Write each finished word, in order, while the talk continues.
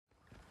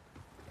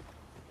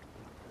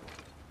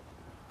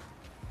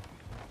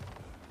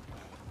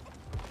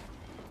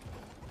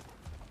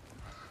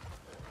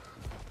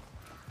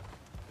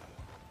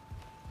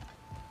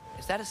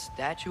that a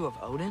statue of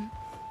Odin?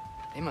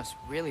 They must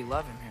really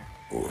love him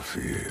here. Or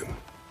fear him.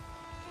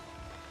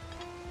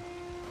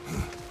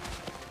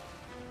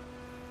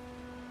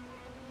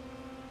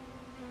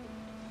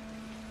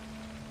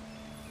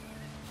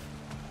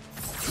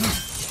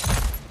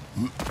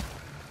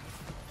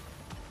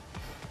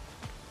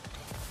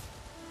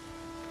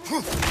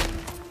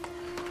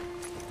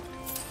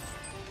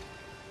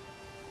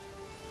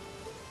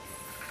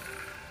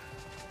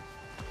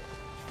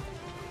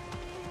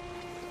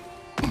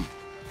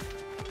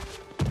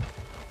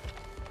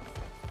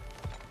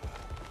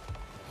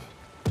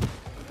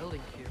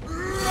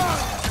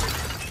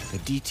 The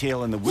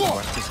detail in the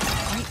woodwork is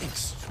quite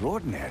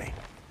extraordinary.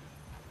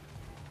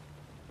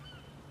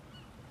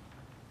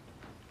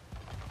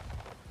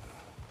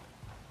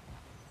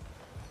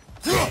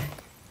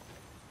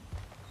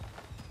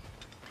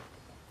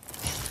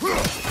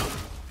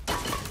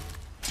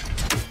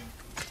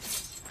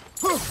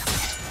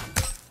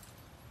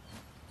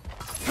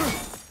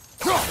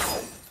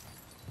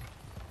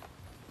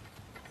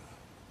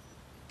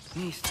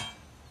 Mista.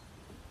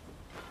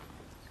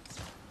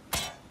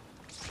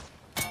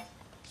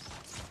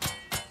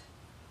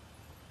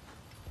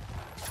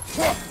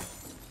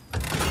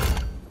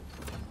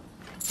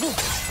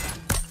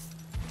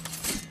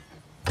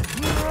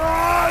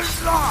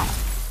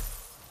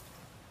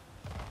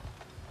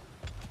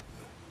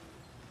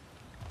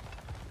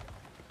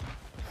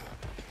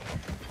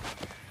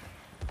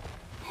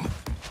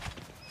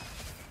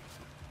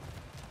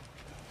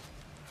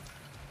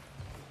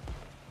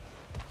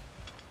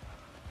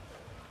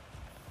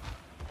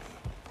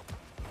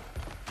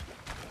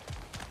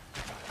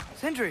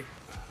 Sindri!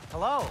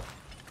 Hello.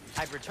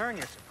 I'd return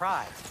your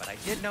surprise, but I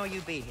did know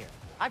you'd be here.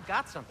 I've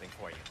got something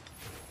for you.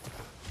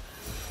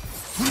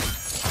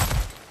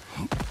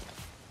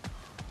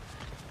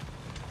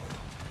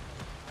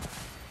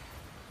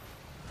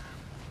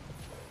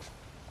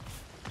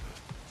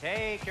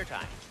 Take your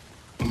time.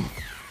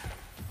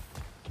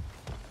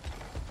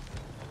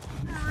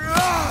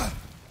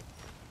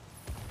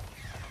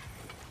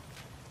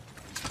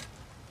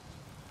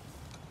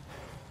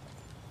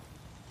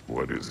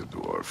 What is it,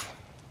 dwarf?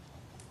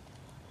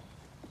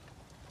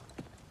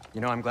 You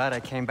know, I'm glad I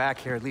came back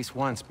here at least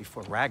once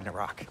before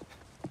Ragnarok.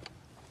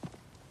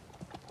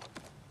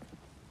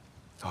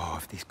 Oh,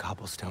 if these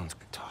cobblestones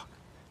could talk.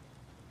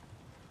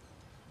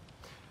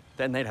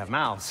 Then they'd have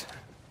mouths.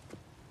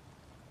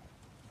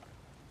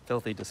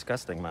 Filthy,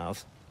 disgusting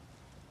mouths.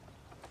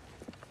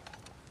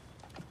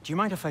 Do you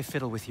mind if I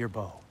fiddle with your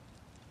bow?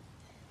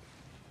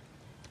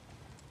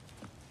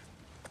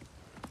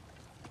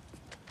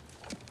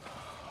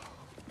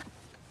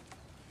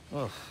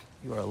 Oh,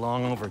 you are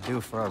long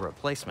overdue for a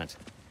replacement.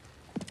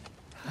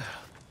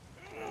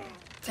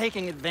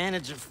 Taking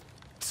advantage of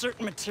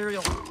certain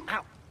material,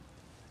 ow,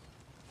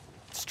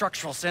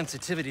 structural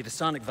sensitivity to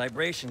sonic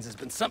vibrations has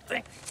been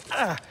something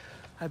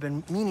I've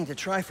been meaning to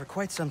try for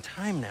quite some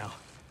time now.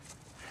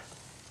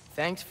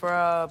 Thanks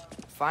for,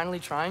 finally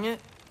trying it.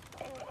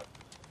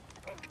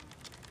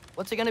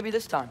 What's it gonna be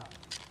this time?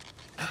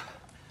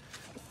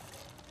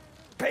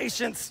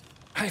 Patience.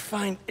 I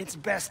find it's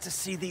best to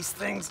see these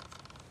things,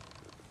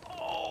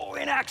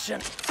 in action.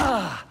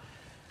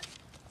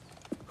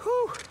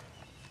 Whew.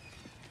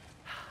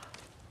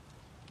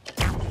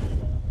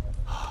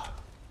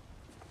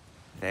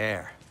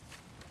 There.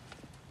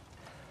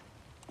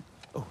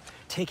 Oh,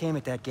 take aim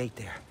at that gate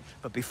there.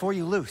 But before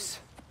you loose,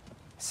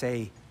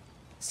 say,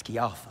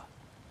 Skialfa.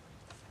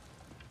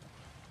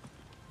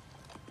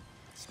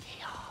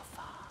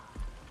 Skialfa.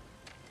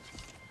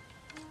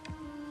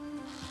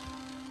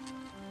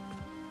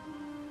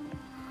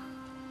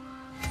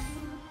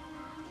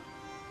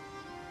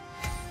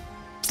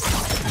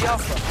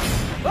 Skialfa.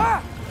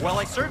 Ah! Well,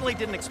 I certainly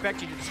didn't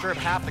expect you to disturb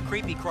half the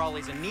creepy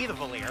crawlies in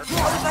Nidavellir.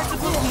 How was I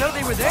supposed to know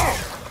they were there?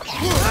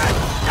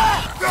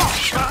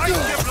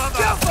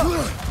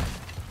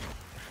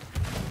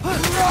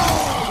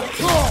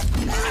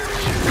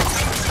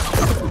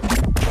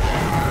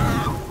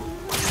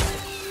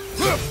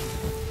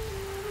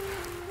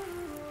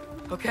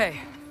 Okay,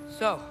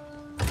 so,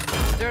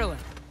 Sterling.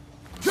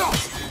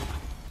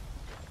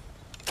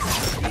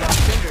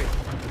 Sindri,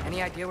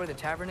 any idea where the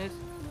tavern is?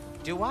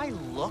 Do I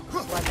look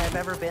like I've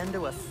ever been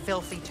to a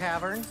filthy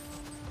tavern?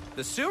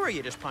 The sewer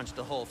you just punched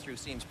a hole through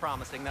seems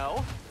promising,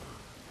 though.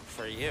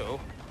 For you.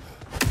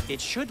 It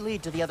should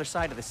lead to the other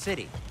side of the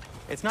city.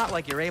 It's not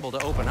like you're able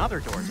to open other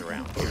doors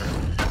around here.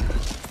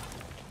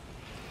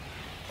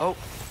 Oh,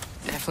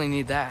 definitely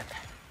need that.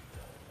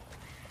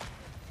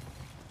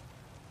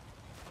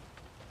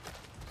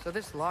 So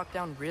this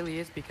lockdown really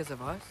is because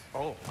of us?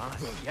 Oh, my,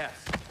 yes.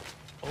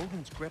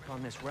 Odin's grip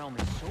on this realm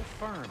is so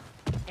firm,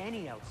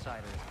 any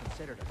outsider is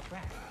considered a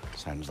threat.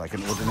 Sounds like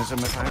an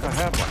Odinism if I ever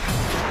heard one.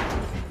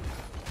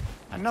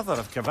 Another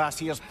of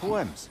Kvasir's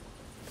poems.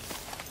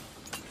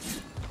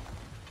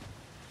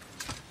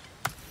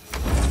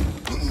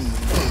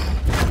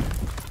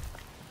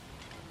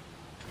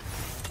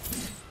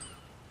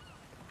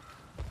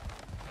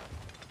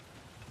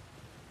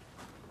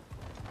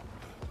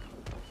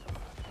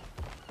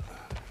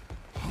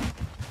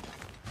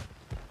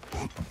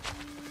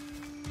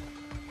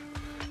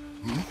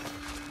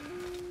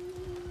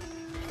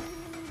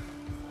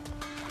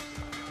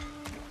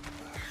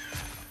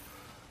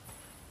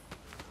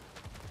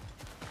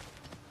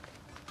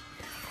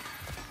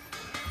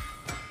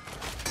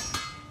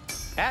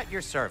 At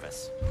your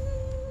service.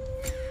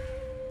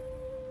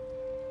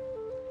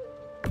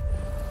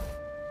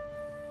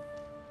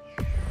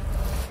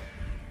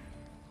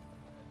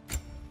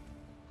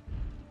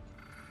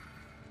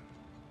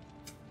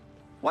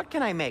 What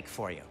can I make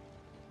for you?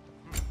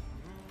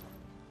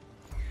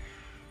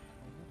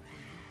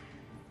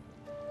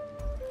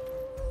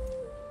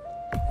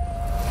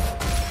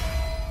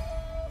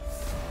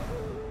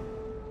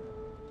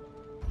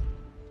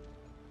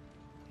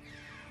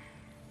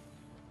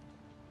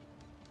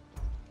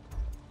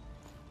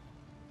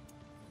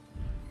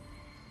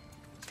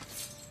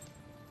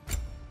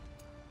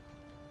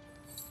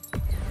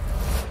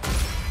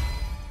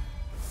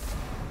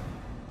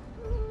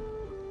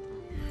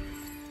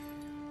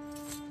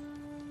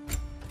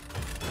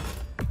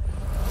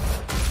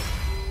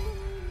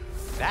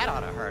 That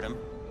ought to hurt him.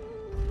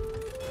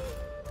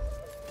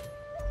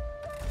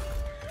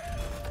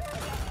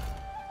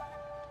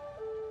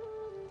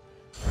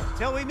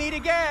 Till we meet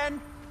again!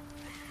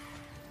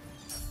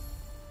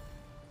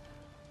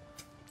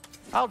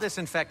 I'll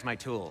disinfect my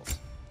tools.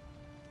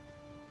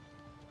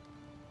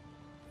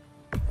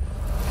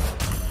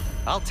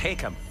 I'll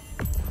take them.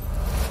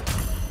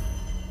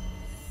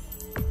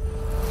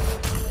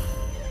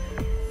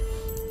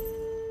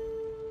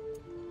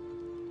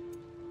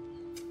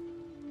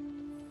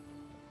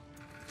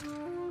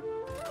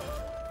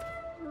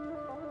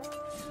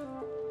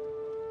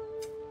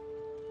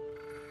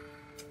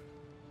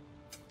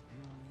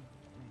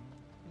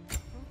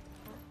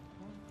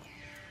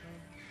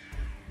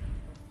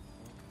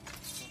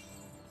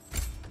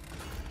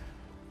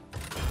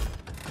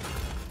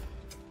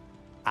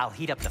 I'll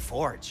heat up the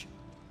forge.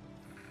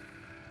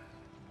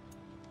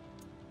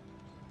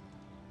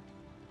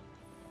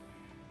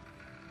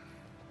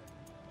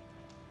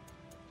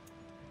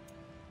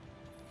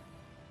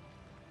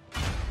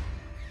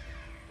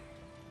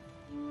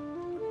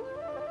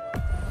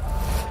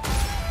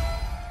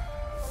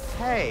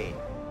 Hey,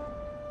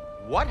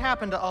 what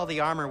happened to all the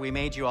armor we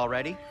made you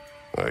already?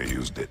 I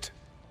used it.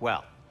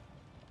 Well,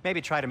 maybe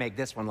try to make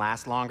this one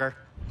last longer.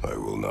 I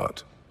will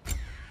not.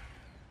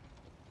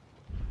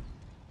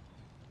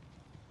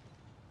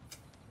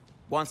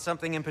 Want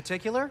something in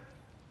particular?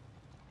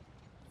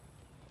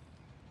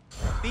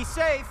 Be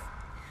safe!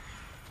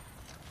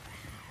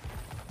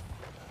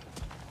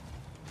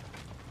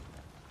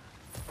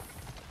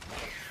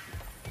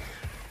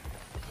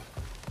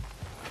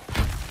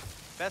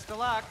 Best of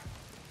luck!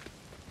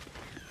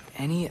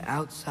 Any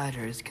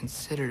outsider is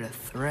considered a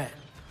threat.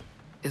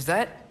 Is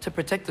that to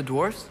protect the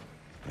dwarves?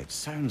 It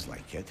sounds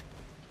like it.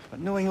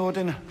 But knowing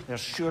Odin, there's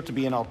sure to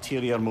be an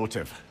ulterior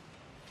motive.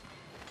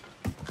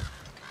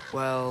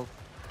 Well,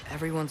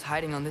 everyone's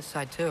hiding on this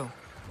side too.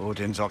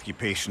 Odin's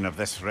occupation of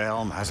this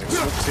realm has its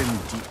hooks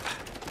in deep.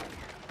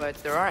 But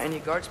there aren't any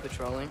guards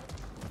patrolling.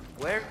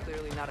 We're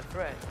clearly not a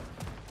threat.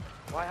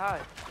 Why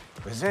hide?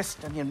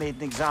 Resist and you're made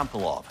an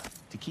example of,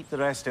 to keep the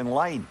rest in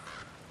line.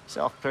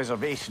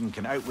 Self-preservation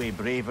can outweigh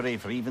bravery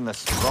for even the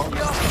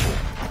strongest.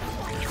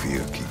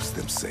 Fear keeps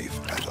them safe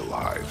and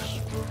alive.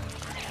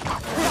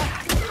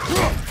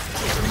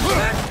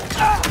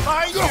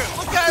 Behind you!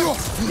 Look out!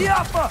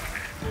 Yappa!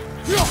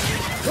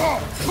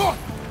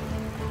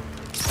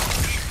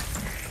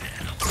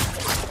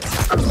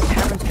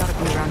 Tavern's gotta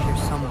be around here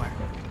somewhere.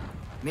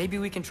 Maybe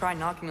we can try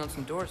knocking on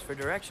some doors for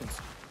directions.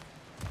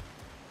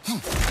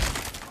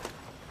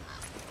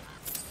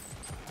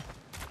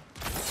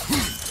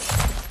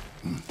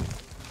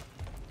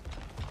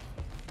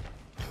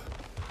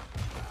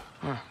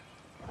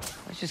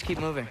 Let's just keep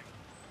moving.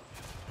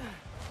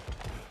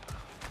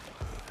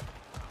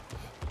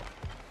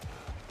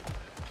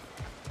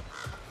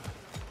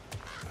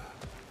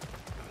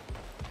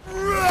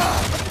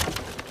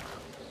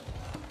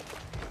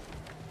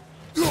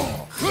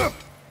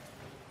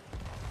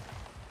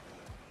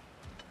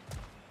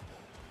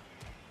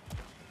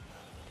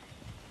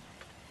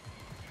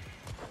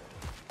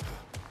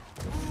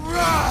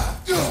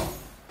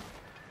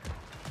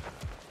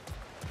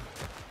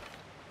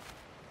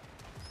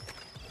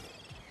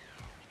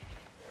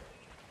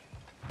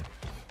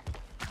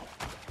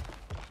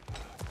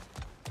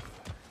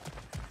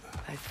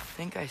 I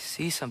think I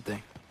see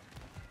something.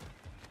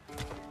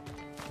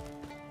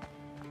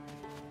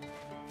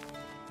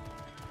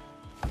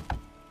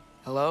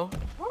 Hello?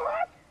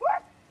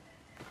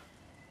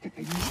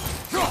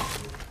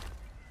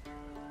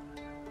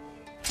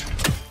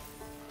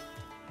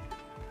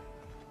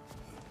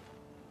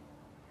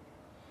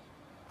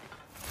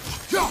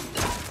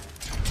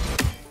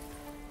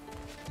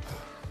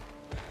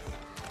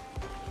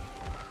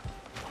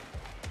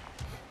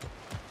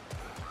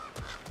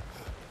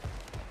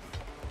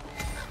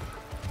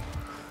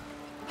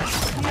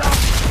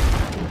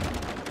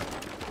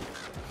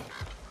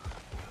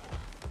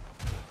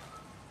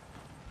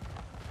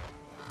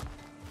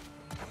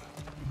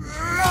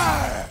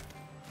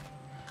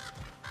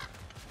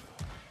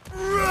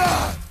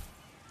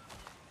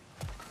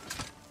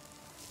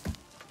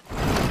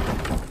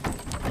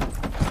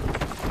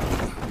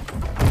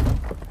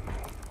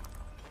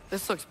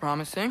 this looks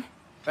promising,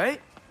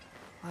 right?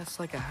 That's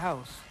like a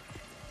house.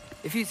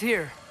 If he's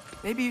here,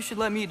 maybe you should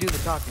let me do the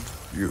talking.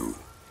 You.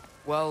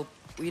 Well,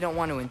 we don't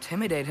want to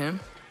intimidate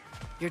him.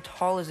 You're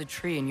tall as a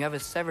tree and you have a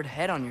severed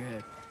head on your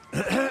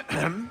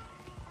head.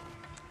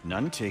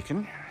 None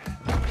taken.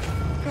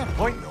 Fair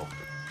point, though.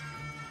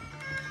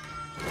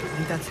 I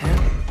think that's him.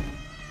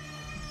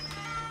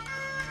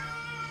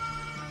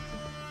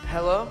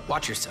 Hello?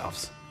 Watch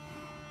yourselves.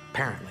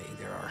 Apparently,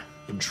 there are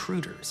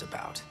intruders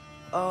about.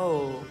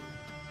 Oh,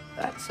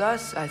 that's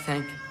us, I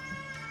think.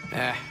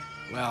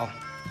 Well,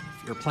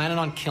 if you're planning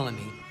on killing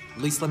me,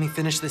 at least let me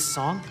finish this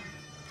song.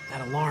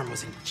 That alarm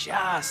was in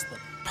just the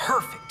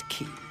perfect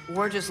key.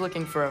 We're just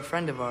looking for a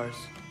friend of ours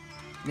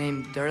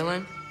named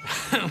Derlin.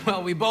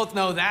 Well, we both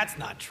know that's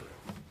not true.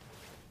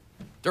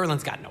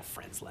 Derlin's got no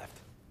friends left.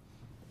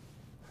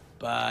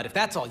 But if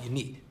that's all you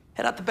need,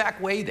 head out the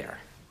back way there,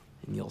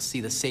 and you'll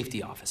see the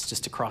safety office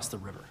just across the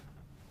river.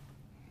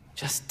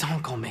 Just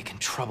don't go making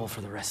trouble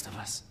for the rest of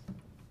us.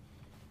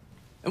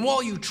 And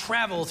while you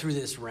travel through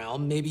this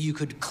realm, maybe you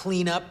could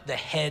clean up the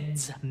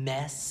head's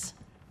mess?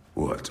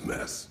 What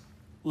mess?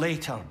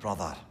 Later,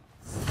 brother.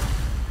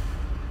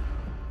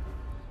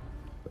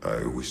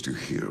 I wish to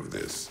hear of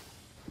this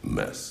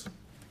mess.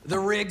 The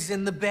rig's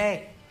in the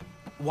bay.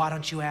 Why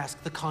don't you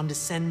ask the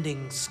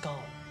condescending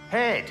skull?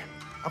 Head,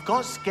 I've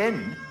got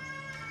skin.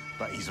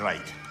 But he's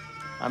right.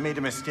 I made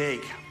a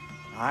mistake.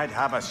 I'd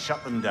have us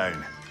shut them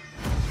down.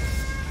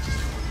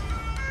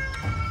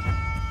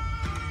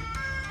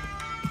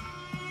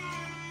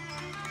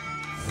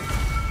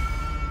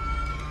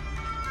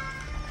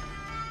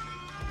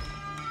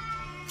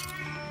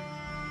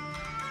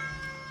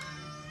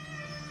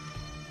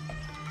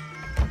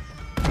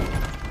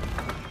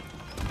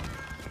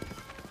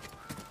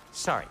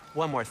 Sorry,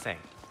 one more thing.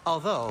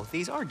 Although,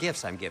 these are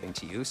gifts I'm giving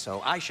to you,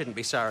 so I shouldn't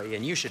be sorry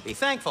and you should be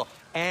thankful.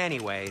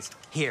 Anyways,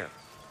 here,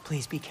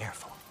 please be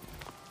careful.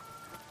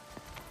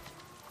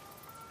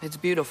 It's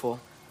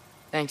beautiful.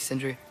 Thanks,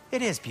 Sindri.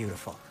 It is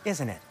beautiful,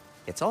 isn't it?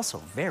 It's also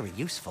very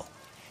useful.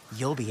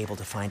 You'll be able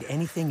to find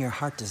anything your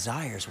heart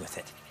desires with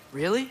it.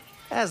 Really?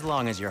 As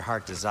long as your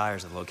heart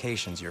desires the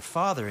locations your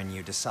father and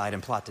you decide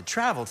and plot to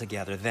travel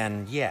together,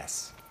 then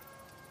yes.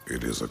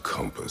 It is a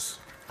compass.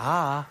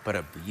 Ah, but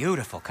a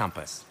beautiful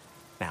compass.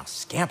 Now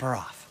scamper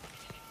off.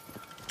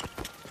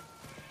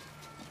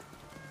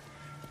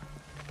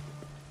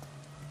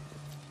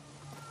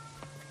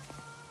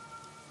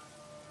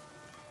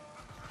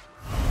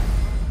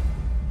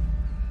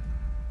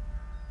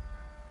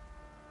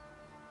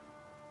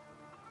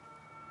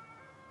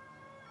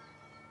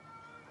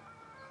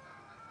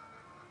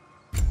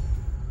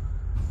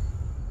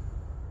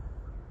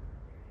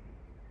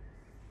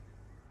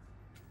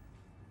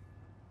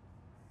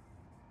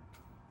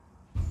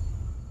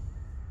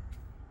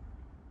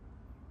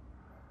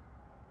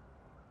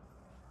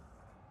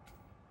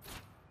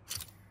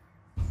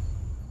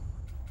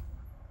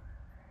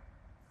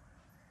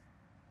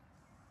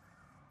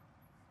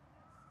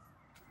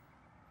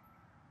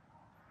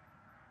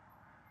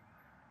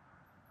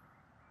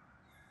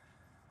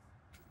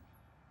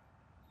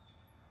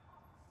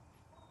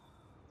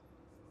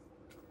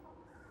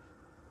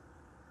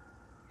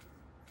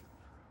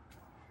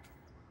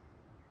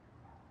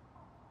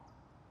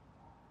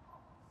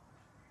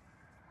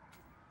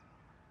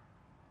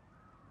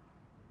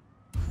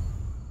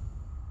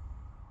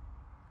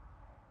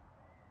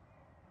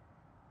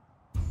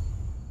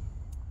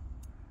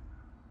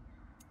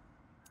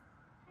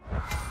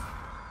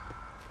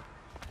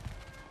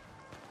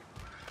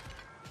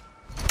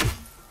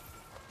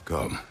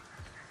 Come.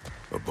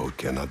 A boat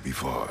cannot be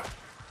far.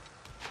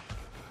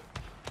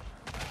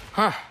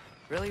 Huh.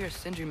 Earlier,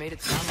 Sindri made it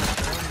sound like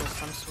Derlin was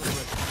some sort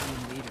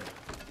of rebellion leader.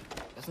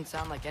 Doesn't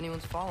sound like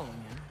anyone's following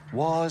him.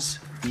 Was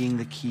being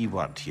the key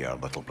word here,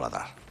 little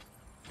brother.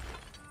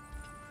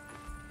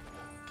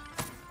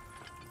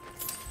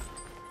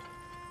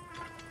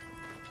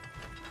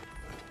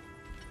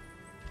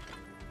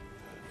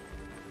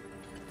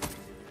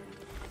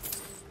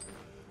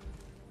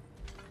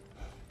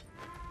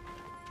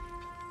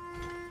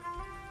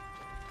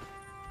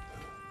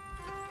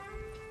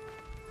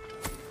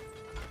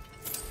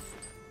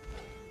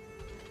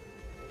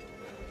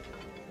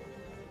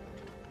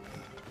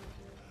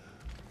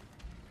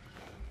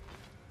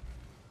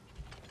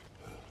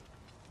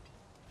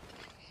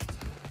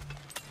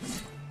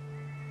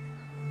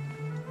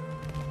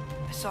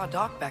 I saw a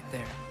dock back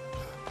there.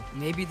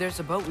 Maybe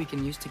there's a boat we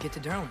can use to get to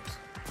Derlin's.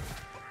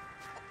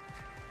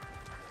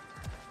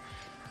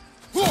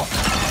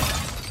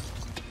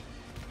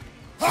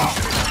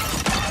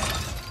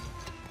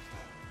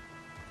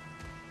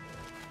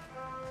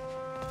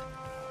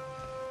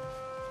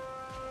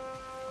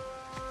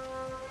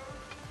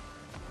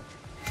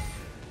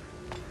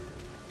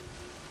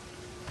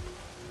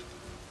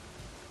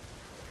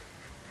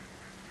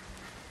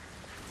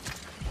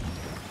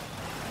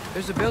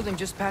 There's a building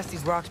just past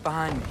these rocks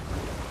behind me.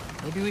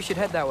 Maybe we should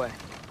head that way.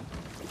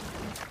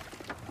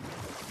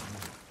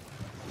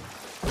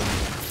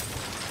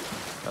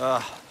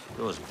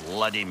 Those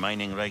bloody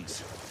mining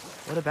rigs.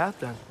 What about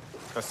them?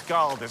 The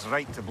Skald is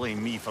right to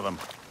blame me for them.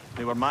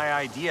 They were my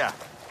idea.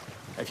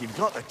 If you've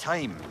got the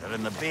time, they're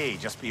in the bay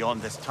just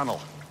beyond this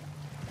tunnel.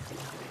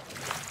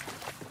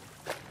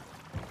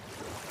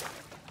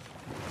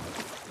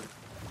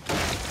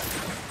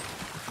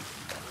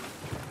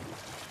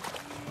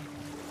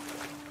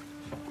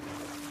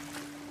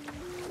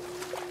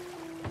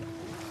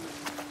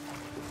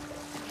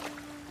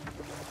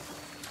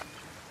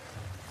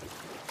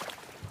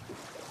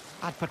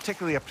 I'd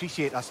particularly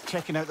appreciate us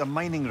checking out the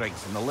mining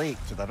rigs in the lake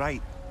to the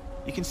right.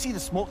 You can see the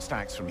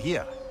smokestacks from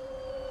here.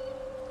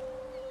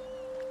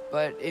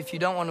 But if you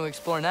don't want to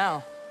explore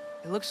now,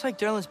 it looks like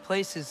Derlin's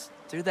place is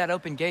through that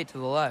open gate to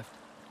the left.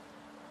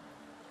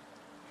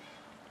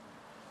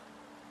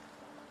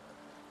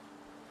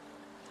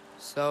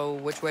 So,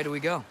 which way do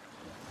we go?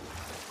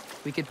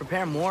 We could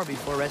prepare more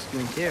before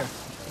rescuing Tyr.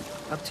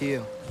 Up to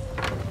you.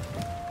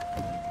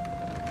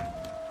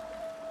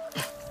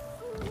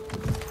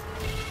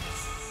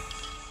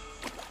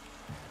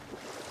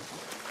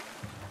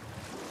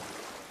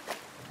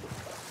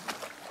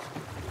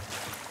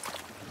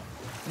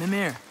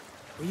 Mimir,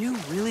 were you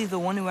really the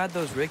one who had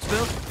those rigs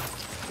built?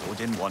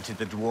 Odin wanted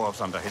the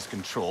dwarves under his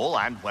control,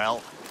 and,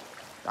 well,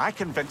 I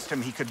convinced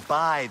him he could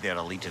buy their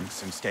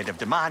allegiance instead of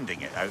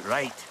demanding it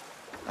outright.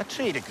 A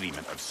trade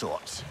agreement of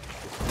sorts.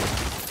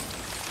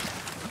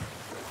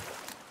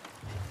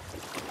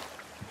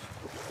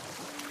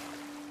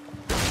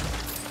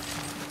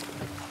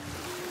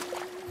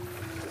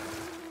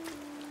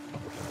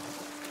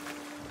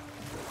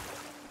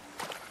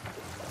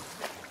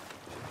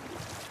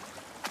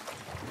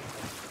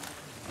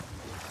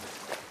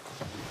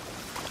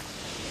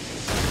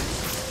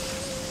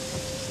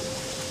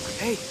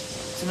 Hey,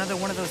 it's another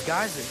one of those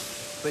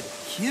geysers, but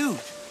huge.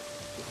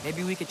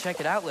 Maybe we could check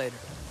it out later.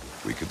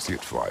 We can see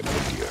it fine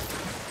from here.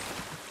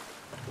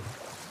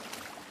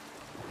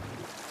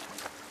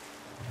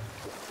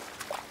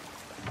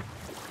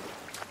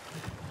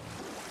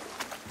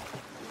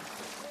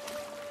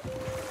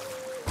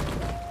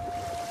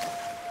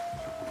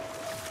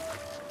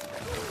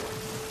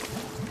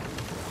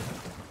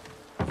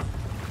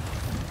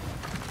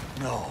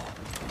 No.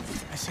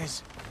 This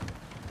is...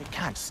 It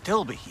can't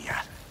still be here.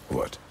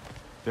 What?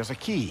 There's a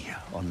key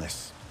on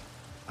this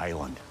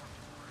island.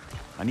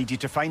 I need you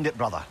to find it,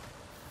 brother.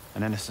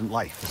 An innocent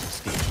life is at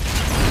stake.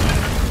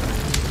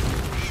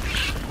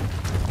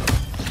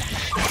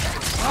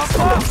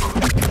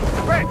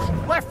 French,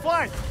 left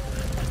flank!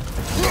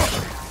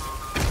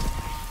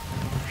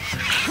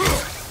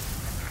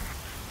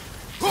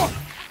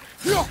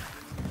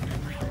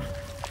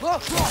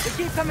 Look! They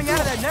keep coming out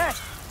of that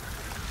nest!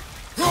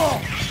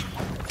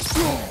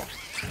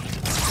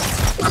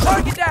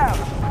 Target down!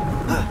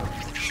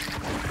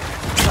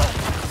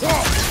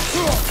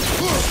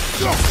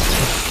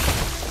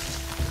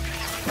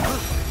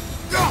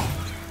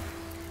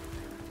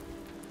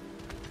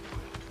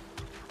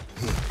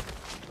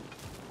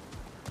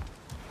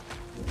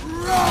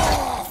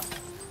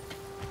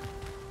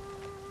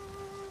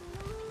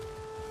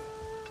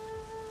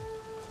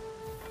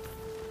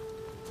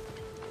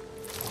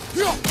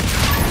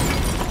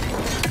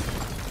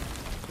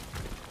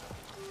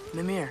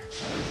 Mimir,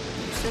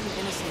 you said an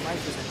innocent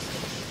life was at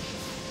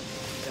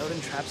stake. Did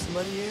Odin trap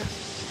somebody here?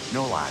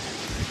 No, lad.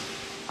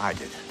 I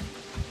did.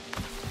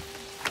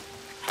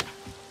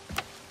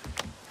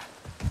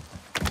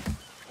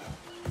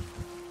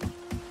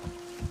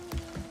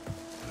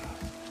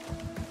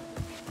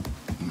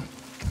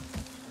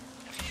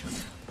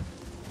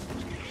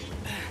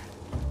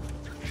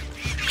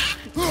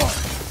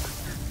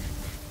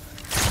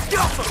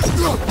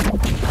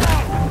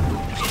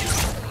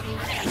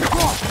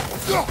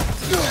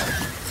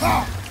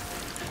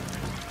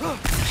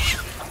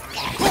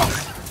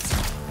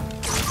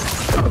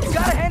 You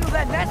gotta handle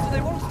that nest so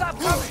they won't stop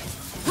coming!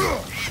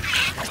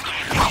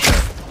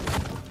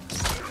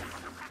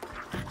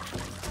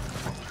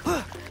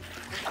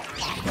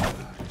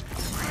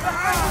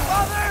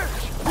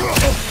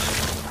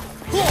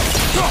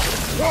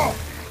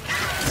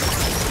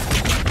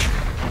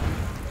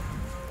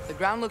 The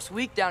ground looks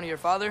weak down here,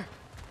 Father.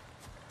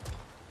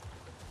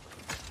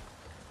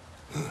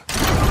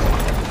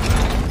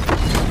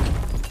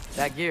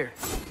 That gear.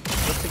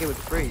 Looks like it would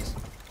freeze.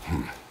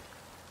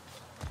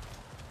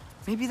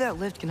 Maybe that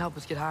lift can help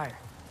us get higher.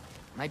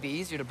 Might be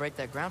easier to break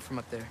that ground from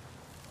up there.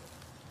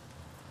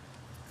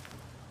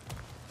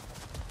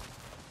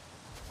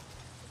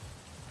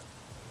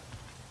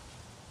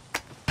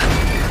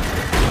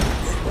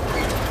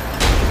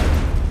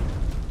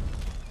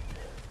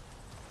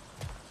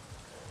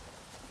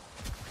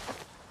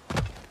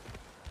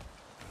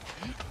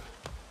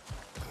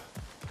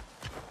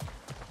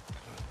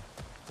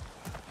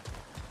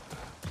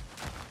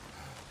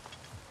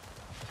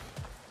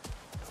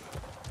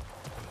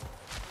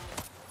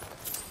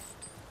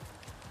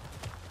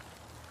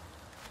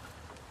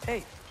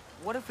 Hey,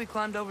 what if we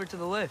climbed over to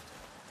the lift?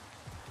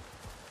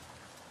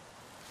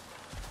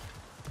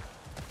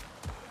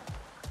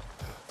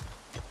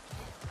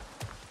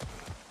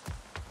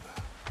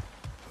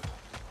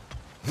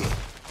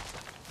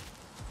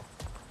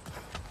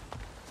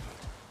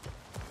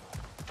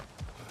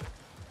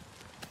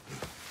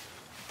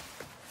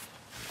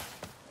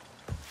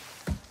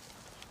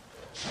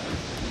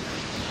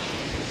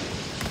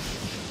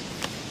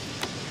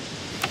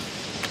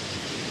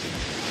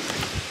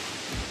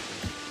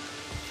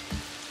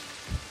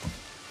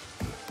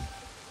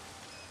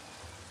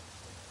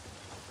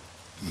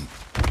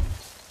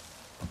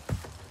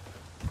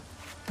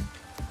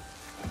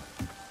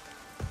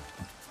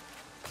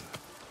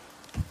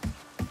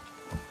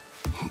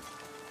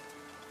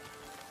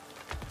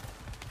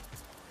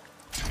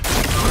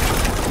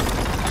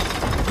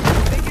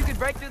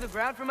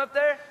 ground from up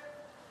there?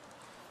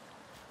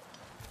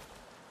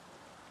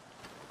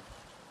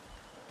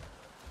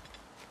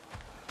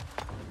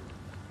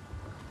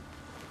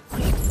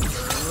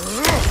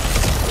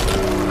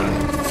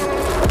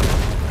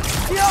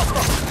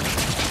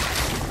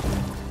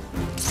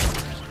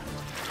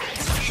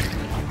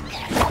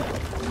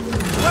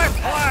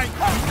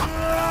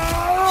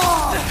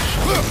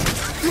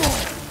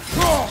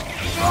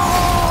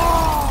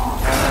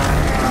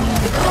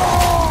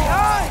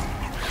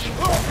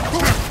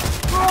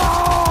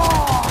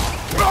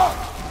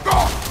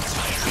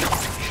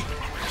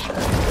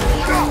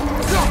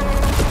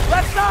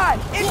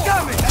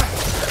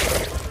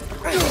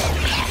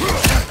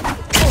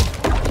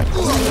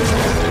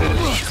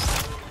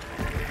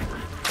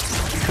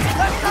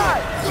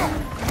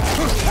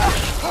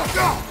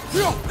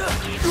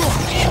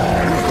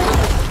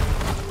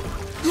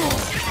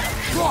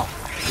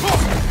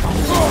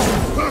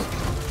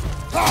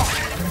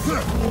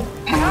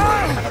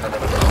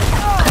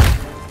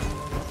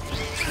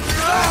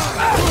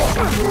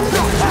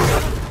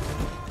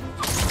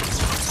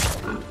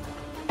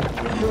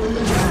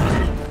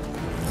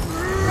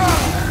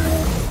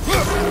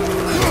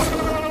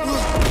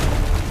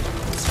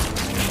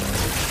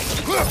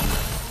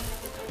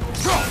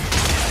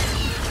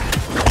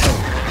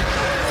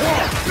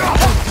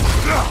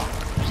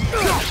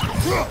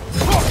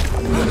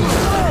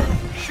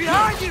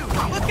 Behind you!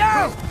 Look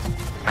out!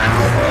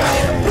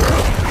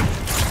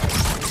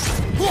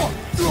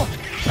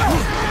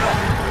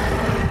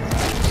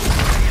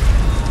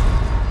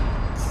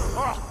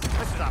 Oh,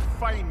 this is a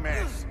fine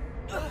mess.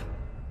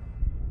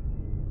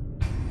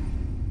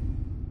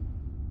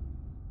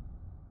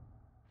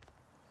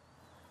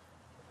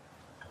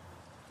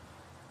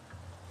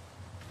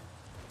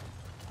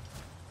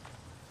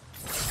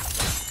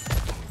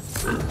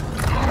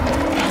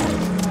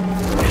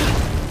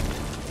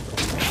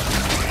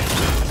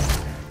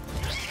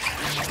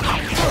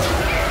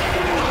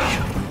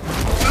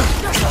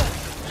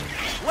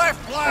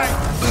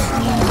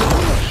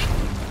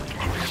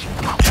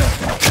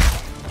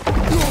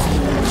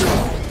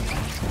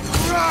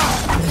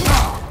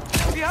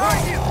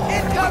 Behind you!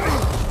 Incoming!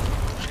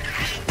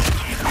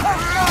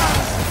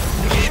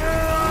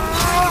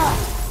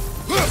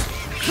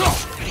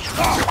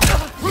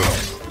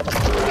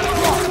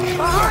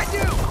 Behind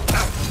you!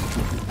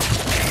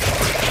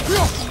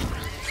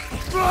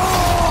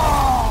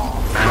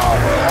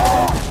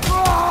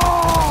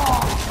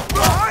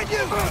 Behind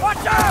you!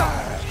 Watch out!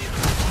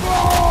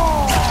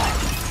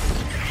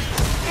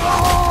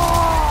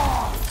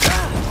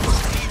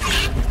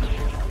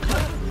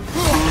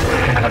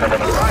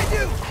 Behind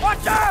you!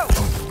 Watch out!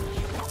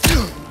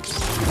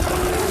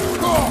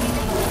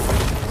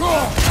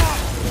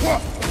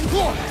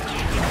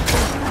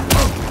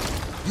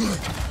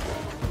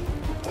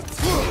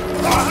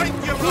 Behind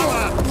you,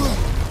 brother!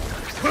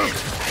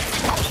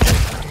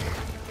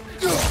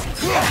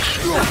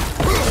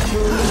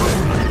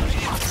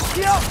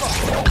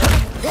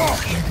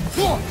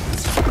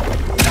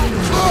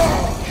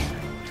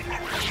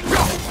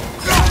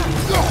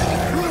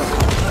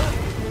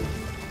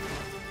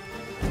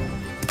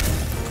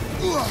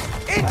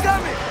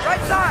 Incoming!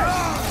 Right side!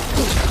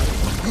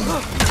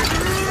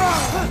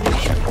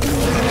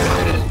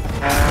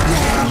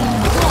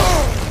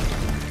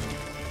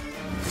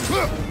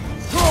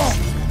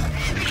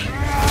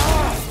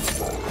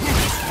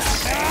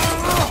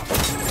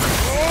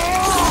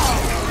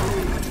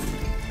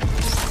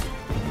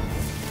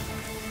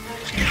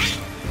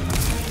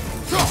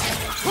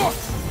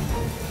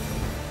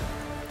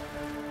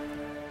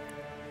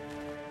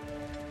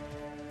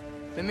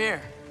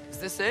 Mimir, is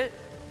this it?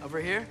 Over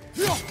here?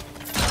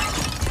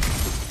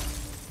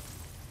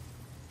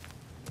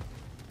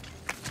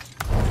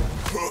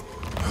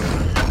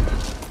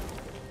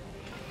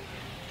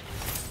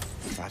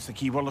 That's the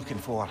key we're looking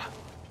for.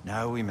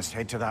 Now we must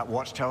head to that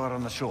watchtower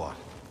on the shore.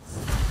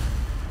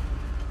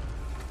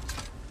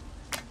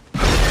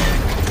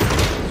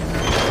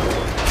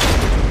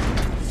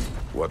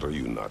 What are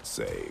you not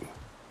saying?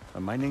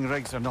 The mining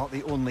rigs are not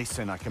the only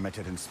sin I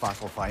committed in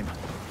Svartalfheim.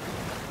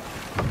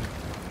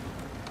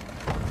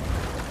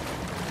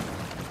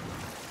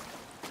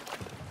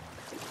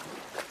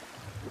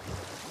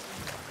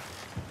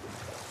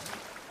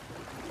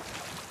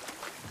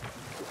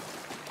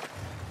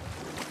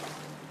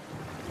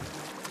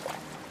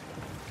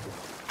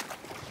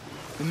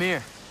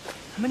 Mimir,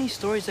 how many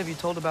stories have you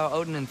told about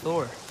Odin and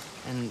Thor?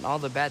 And all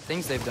the bad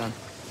things they've done?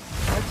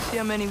 Let's see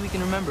how many we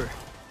can remember.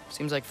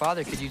 Seems like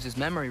Father could use his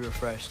memory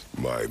refreshed.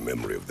 My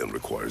memory of them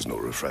requires no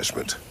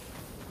refreshment.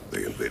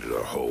 They invaded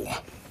our home.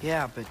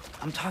 Yeah, but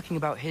I'm talking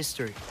about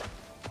history.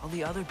 All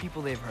the other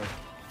people they've hurt.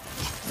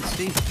 Let's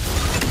see.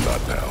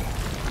 Not now.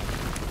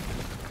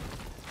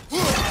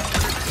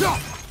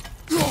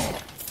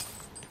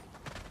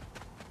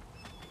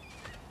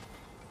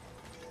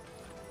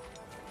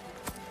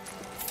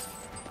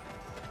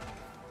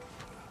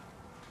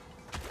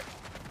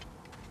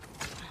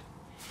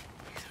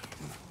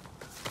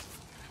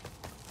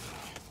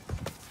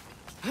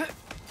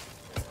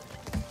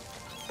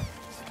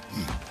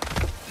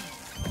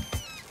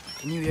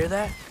 Can you hear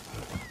that?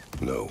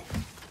 No.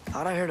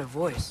 Thought I heard a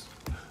voice.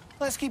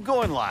 Let's keep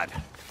going, lad.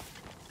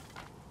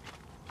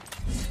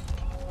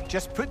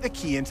 Just put the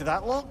key into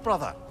that lock,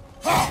 brother.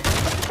 Bloody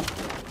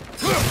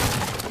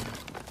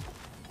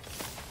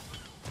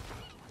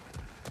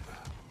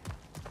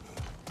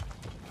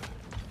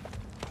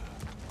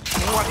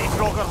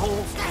Frogger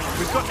holes.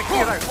 We've got to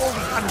clear out all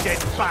these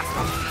undead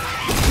bastards.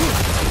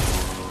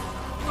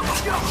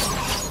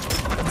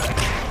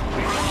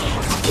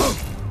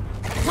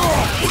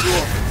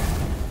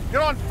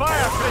 You're on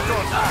fire,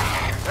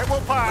 Kratos! It will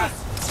pass!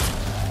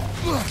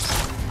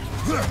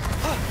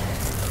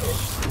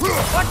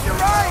 Watch your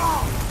right!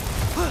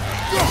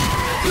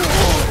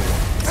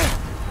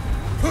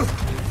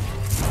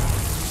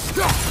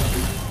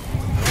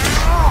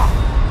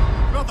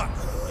 Brother!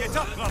 Get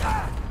up,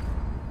 brother!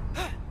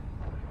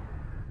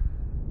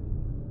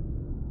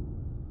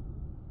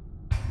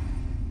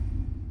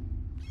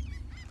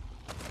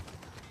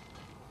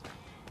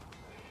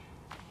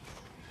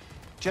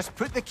 Just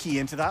put the key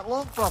into that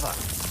lock, brother.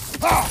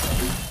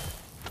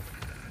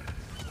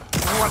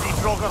 Bloody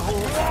Frogger hole!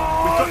 We've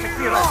got to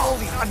clear out all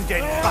these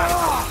undead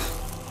bastards!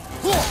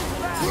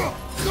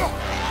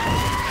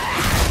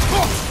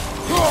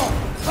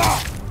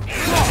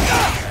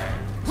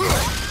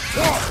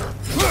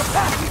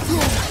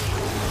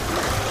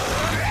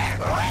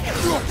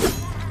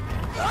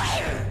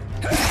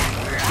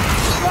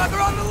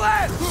 Frogger on the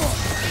left!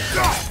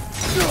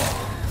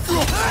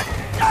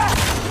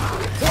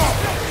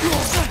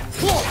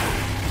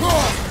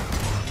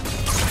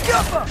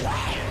 Jump him!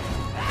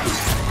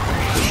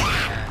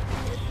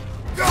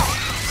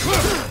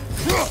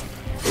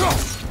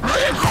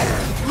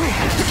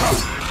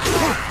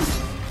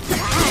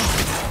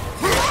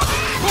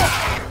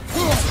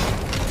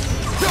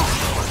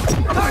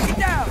 Target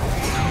down!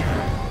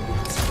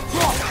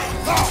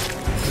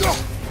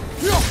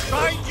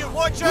 Behind you,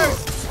 watch out!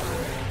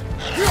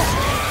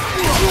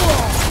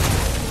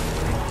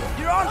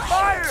 You're on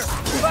fire!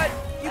 But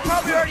you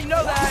probably already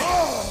know that.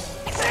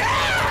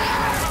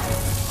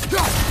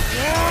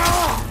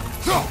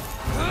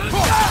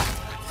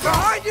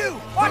 Behind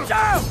you! Watch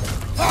out!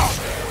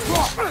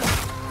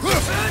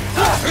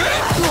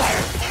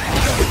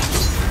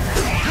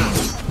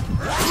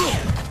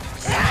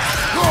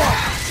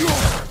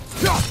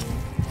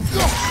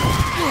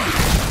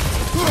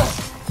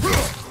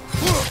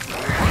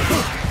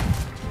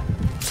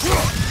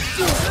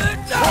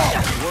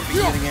 You won't be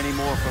getting any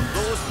more from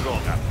those,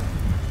 Frogger.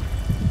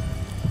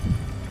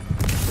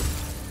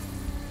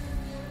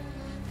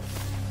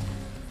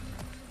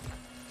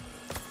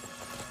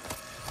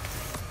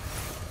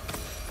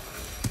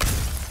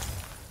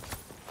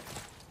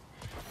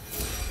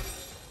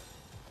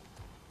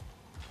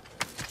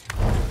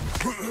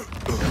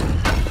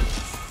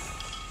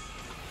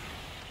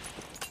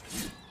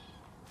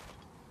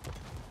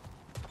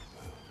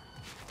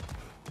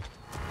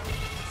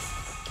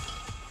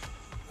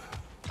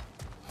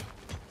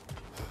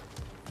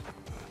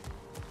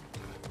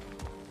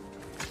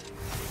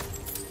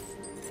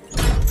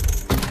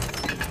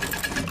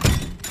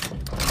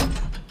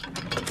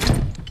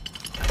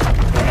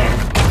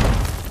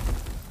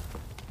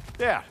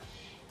 There.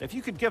 If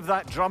you could give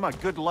that drum a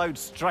good loud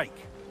strike.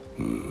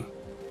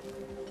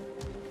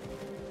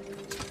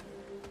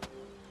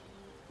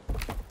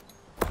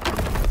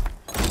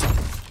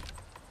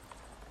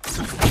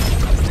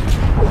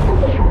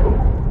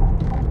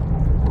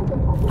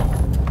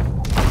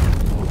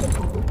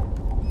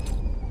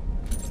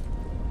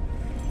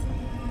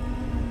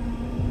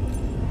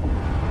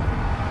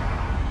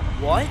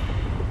 What?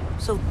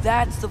 So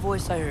that's the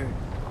voice I heard.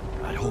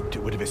 I hoped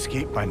it would have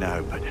escaped by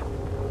now, but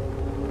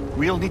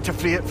we'll need to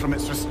free it from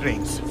its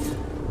restraints.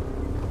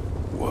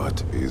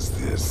 What is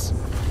this?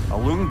 A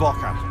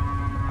Lungbocker.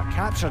 I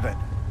captured it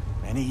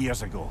many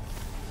years ago.